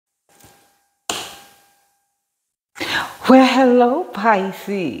Well, hello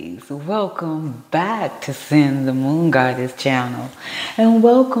Pisces. Welcome back to Send the Moon Goddess channel. And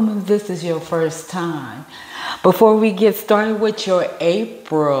welcome if this is your first time. Before we get started with your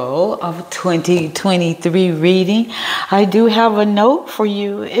April of 2023 reading, I do have a note for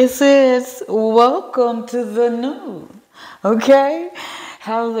you. It says, welcome to the new. Okay?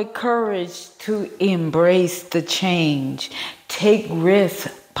 Have the courage to embrace the change. Take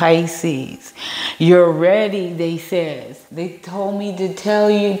risks, Pisces. You're ready, they says. They told me to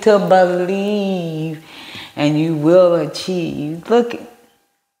tell you to believe and you will achieve. Look,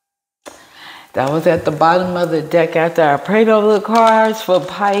 that was at the bottom of the deck after I prayed over the cards for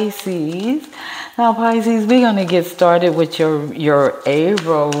Pisces. Now, Pisces, we're going to get started with your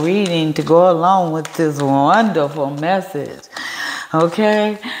April reading to go along with this wonderful message.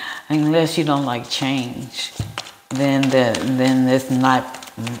 Okay? Unless you don't like change, then this might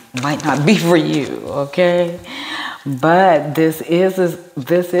not be for you, okay? But this is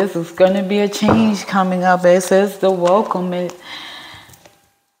going to be a change coming up. It says to welcome it.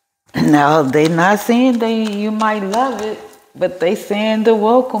 Now, they're not saying you might love it, but they saying to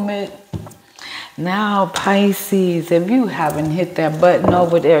welcome it. Now, Pisces, if you haven't hit that button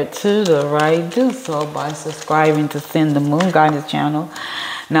over there to the right, do so by subscribing to Send the Moon Goddess channel.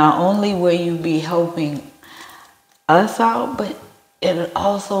 Not only will you be helping us out, but it'll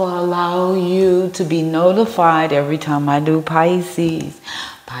also allow you to be notified every time I do Pisces.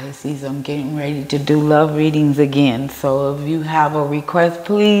 Pisces, I'm getting ready to do love readings again. So if you have a request,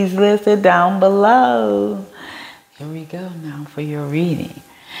 please list it down below. Here we go now for your reading.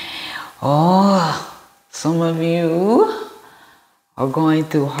 Oh, some of you are going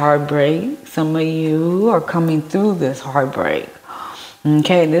through heartbreak. Some of you are coming through this heartbreak.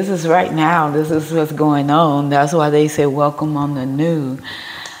 Okay, this is right now. This is what's going on. That's why they say welcome on the new.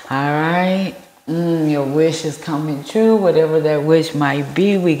 All right? Your wish is coming true. Whatever that wish might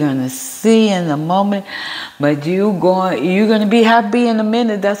be, we're going to see in a moment. But you're going to be happy in a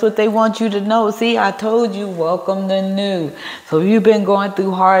minute. That's what they want you to know. See, I told you, welcome the new. So if you've been going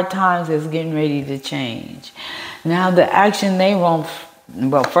through hard times, it's getting ready to change. Now, the action they want,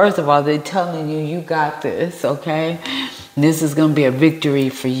 well, first of all, they're telling you, you got this, okay? This is going to be a victory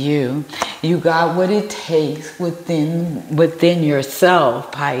for you. You got what it takes within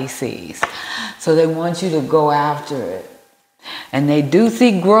yourself, Pisces. So they want you to go after it. And they do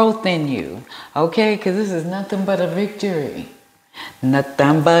see growth in you. Okay? Because this is nothing but a victory.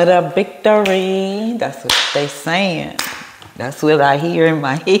 Nothing but a victory. That's what they're saying. That's what I hear in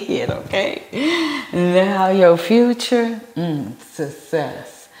my head, okay? Now your future,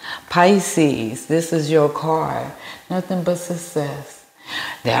 success. Pisces, this is your card. Nothing but success.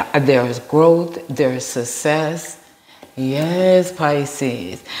 There's growth, there's success. Yes,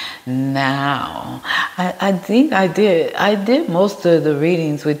 Pisces. Now, I think I did most of the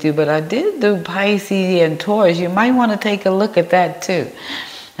readings with you, but I did do Pisces and Taurus. You might want to take a look at that too.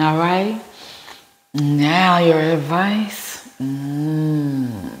 All right? Now your advice,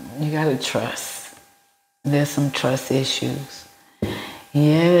 you got to trust. There's some trust issues.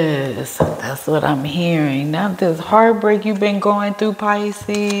 Yes, that's what I'm hearing. Now this heartbreak you've been going through,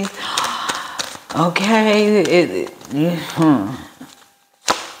 Pisces. Okay,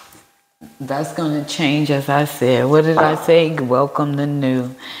 that's going to change, as I said. What did I say? Welcome the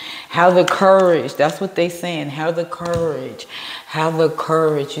new. Have the courage. That's what they're saying. Have the courage. Have the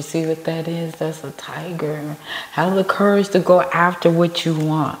courage. You see what that is? That's a tiger. Have the courage to go after what you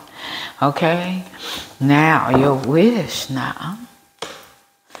want. Okay? Now, your wish now.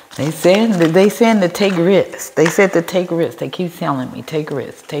 They saying to take risks. They said to take risks. They keep telling me, take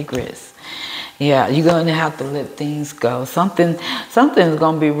risks, take risks. Yeah, you're going to have to let things go. Something's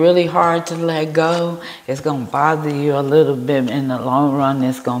going to be really hard to let go. It's going to bother you a little bit. In the long run,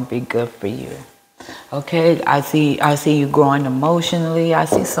 it's going to be good for you. Okay, I see you growing emotionally. I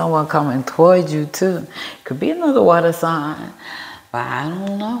see someone coming towards you too. Could be another water sign, but I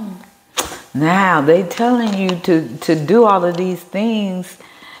don't know. Now, they telling you to do all of these things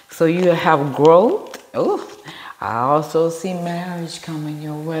so you have growth. Oh, I also see marriage coming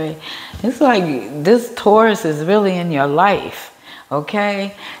your way. It's like this Taurus is really in your life,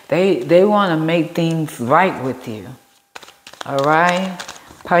 okay? They want to make things right with you, all right,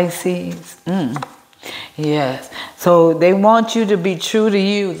 Pisces? Yes. So they want you to be true to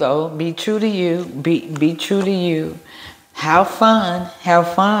you, though. Be true to you. Be true to you. Have fun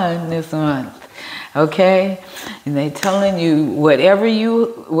this month. Okay? And they telling you whatever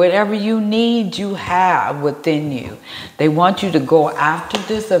you need, you have within you. They want you to go after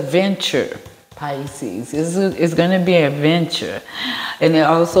this adventure, Pisces. It's going to be an adventure. And then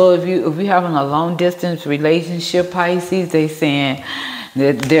also, if you're having a long distance relationship, Pisces, they saying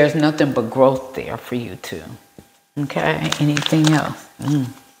that there's nothing but growth there for you too. Okay, anything else?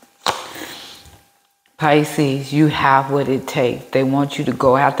 Pisces, you have what it takes. They want you to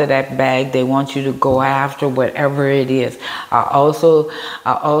go after that bag. They want you to go after whatever it is. I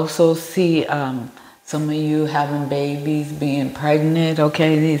also see some of you having babies, being pregnant.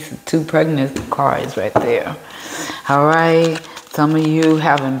 Okay, these 2 pregnant cards right there. All right, some of you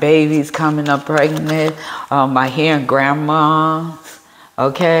having babies, coming up pregnant. I hear grandmas.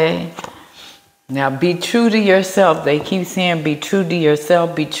 Okay. Now be true to yourself. They keep saying be true to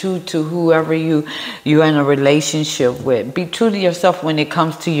yourself. Be true to whoever you're in a relationship with. Be true to yourself when it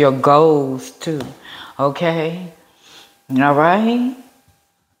comes to your goals too. Okay? All right?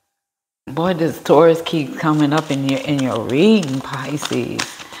 Boy, this Taurus keeps coming up in your reading, Pisces.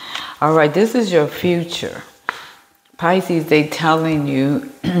 All right, this is your future. Pisces, they telling you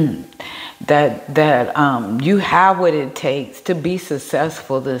that you have what it takes to be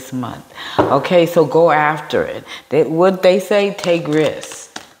successful this month. Okay, so go after it. What they say, take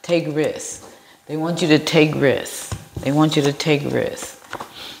risks. Take risks. They want you to take risks. They want you to take risks.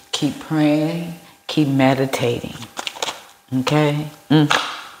 Keep praying. Keep meditating. Okay?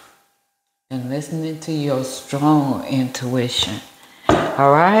 And listening to your strong intuition.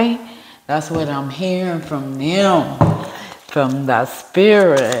 All right? That's what I'm hearing from them. From the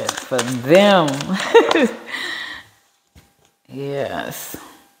spirit, from them. Yes.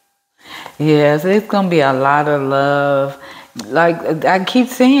 Yes, it's going to be a lot of love. Like I keep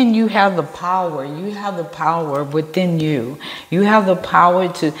saying, you have the power. You have the power within you. You have the power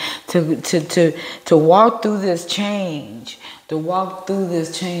to walk through this change. To walk through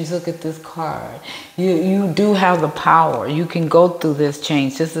this change. Look at this card. You do have the power. You can go through this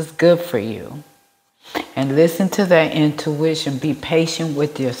change. This is good for you. And listen to that intuition. Be patient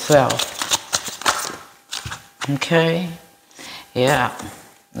with yourself. Okay? Yeah.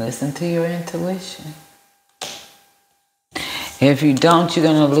 Listen to your intuition. If you don't, you're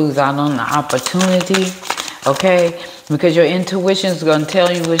going to lose out on the opportunity. Okay? Because your intuition is going to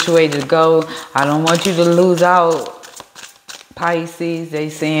tell you which way to go. I don't want you to lose out, Pisces. They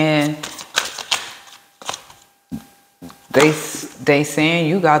saying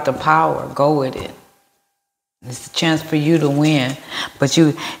you got the power. Go with it. It's a chance for you to win. But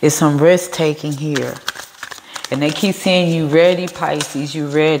it's some risk taking here. And they keep saying you ready, Pisces, you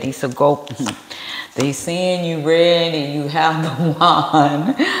ready. So go. They saying you ready, you have the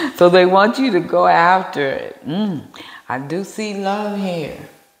wand. So they want you to go after it. I do see love here.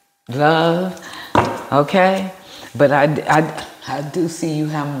 Love. Okay? But I do see you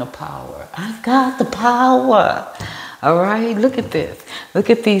having the power. I got the power. All right? Look at this. Look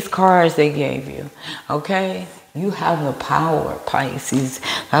at these cards they gave you. Okay? You have the power, Pisces.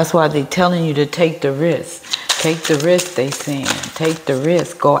 That's why they're telling you to take the risk. Take the risk, they saying. Take the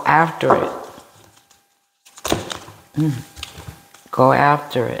risk. Go after it. Go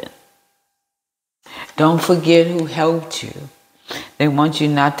after it. Don't forget who helped you. They want you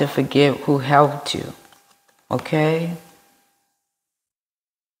not to forget who helped you. Okay?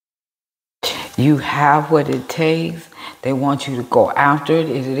 You have what it takes. They want you to go after it.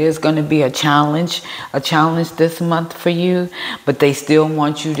 It is going to be a challenge this month for you, but they still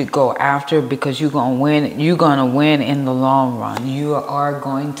want you to go after it because you're going to win. You're going to win in the long run. You are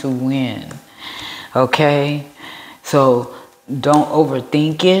going to win. Okay? So don't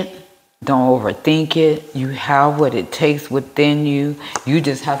overthink it. Don't overthink it. You have what it takes within you. You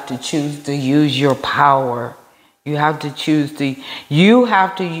just have to choose to use your power. You have to choose to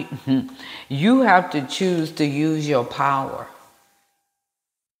choose to use your power.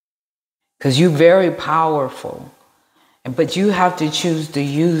 Because you're very powerful. But you have to choose to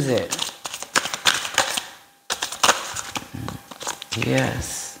use it.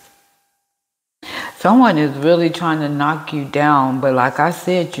 Yes. Someone is really trying to knock you down, but like I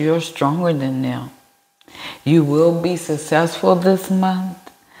said, you're stronger than them. You will be successful this month.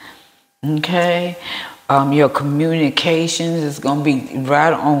 Okay? Your communications is going to be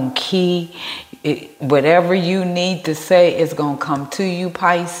right on key. Whatever you need to say is going to come to you,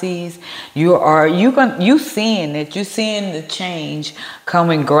 Pisces. You seeing it. You seeing the change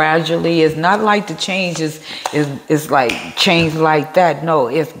coming gradually. It's not like the change is like change like that. No,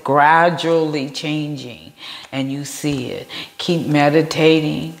 it's gradually changing. And you see it. Keep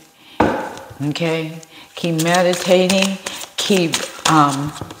meditating. Okay? Keep meditating. Keep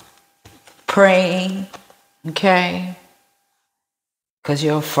praying. Okay? Because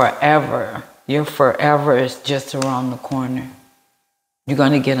your forever is just around the corner. You're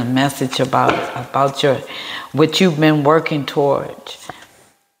going to get a message about what you've been working towards.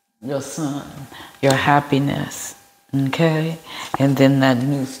 Your sun, your happiness. Okay? And then that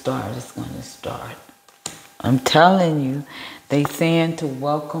new start is going to start. I'm telling you, they saying to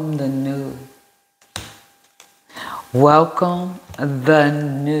welcome the new. Welcome the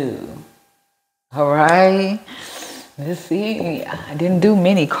new. All right? Let's see. I didn't do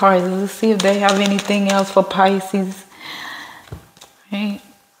many cards. Let's see if they have anything else for Pisces. Right?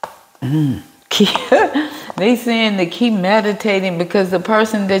 They saying to keep meditating because the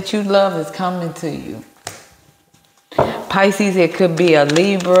person that you love is coming to you. Pisces, it could be a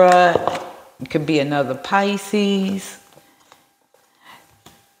Libra. It could be another Pisces.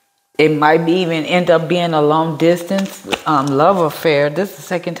 It might be even end up being a long distance love affair. This is the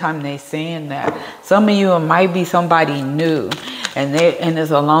second time they're saying that. Some of you, it might be somebody new, and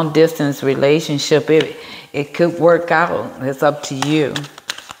it's a long distance relationship. It could work out. It's up to you.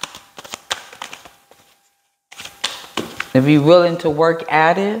 If you're willing to work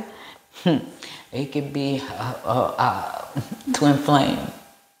at it, it could be twin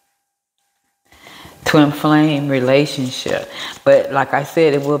flame relationship. But like I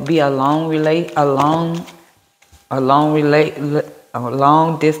said, it will be a long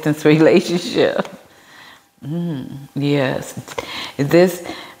distance relationship. Yes, this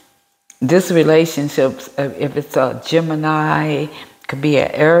relationship, if it's a Gemini, could be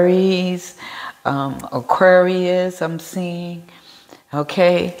an Aries, Aquarius. I'm seeing.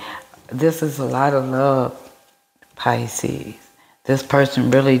 Okay, this is a lot of love, Pisces. This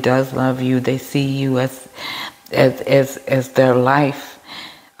person really does love you. They see you as their life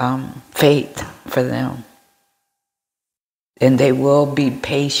fate for them. And they will be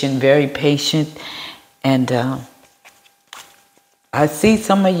patient, very patient. And I see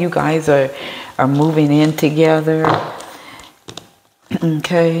some of you guys are moving in together.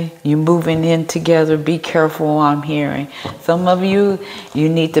 Okay, you're moving in together. Be careful, I'm hearing. Some of you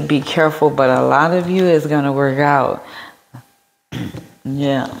need to be careful, but a lot of you is going to work out.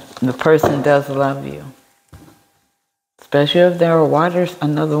 Yeah, the person does love you. Especially if they're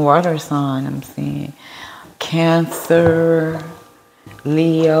another water sign, I'm seeing. Cancer,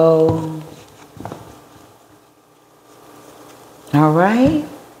 Leo. All right?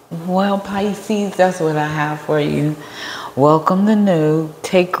 Well, Pisces, that's what I have for you. Welcome the new.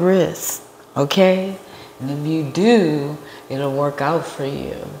 Take risks, okay? And if you do, it'll work out for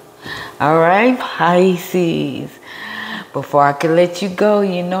you. All right, Pisces. Before I can let you go,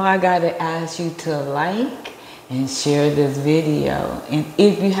 you know I got to ask you to like and share this video. And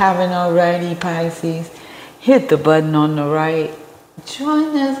if you haven't already, Pisces, hit the button on the right.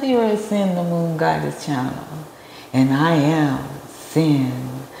 Join us here at Sin the Moon Goddess channel. And I am Sin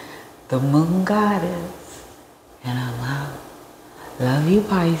the Moon Goddess. And I love you,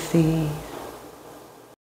 Pisces.